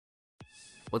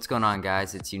What's going on,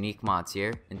 guys? It's Unique Mods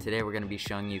here, and today we're going to be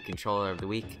showing you Controller of the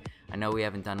Week. I know we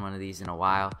haven't done one of these in a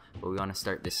while, but we want to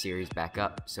start this series back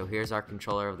up. So here's our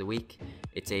Controller of the Week.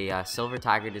 It's a silver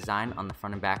tiger design on the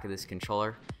front and back of this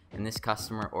controller, and this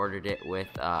customer ordered it with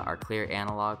our clear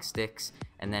analog sticks,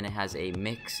 and then it has a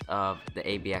mix of the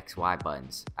ABXY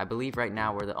buttons. I believe right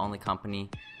now we're the only company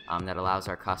that allows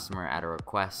our customer at a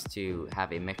request to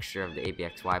have a mixture of the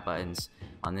ABXY buttons.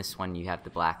 On this one you have the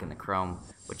black and the chrome,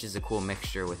 which is a cool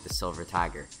mixture with the silver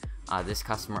tiger. This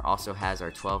customer also has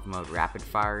our 12 mode rapid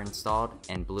fire installed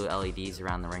and blue LEDs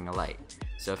around the ring of light.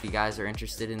 So if you guys are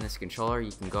interested in this controller,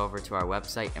 you can go over to our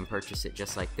website and purchase it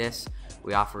just like this.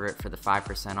 We offer it for the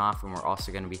 5% off, and we're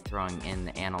also going to be throwing in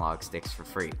the analog sticks for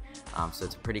free. So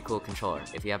it's a pretty cool controller.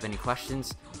 If you have any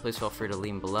questions, please feel free to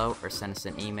leave them below or send us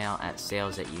an email at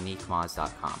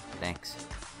sales@uniquemods.com. Thanks.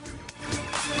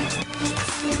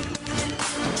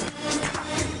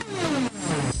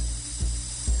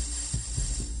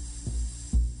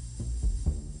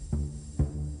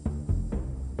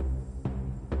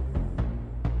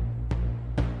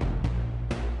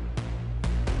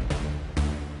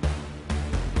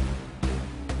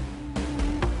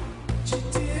 You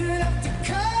did.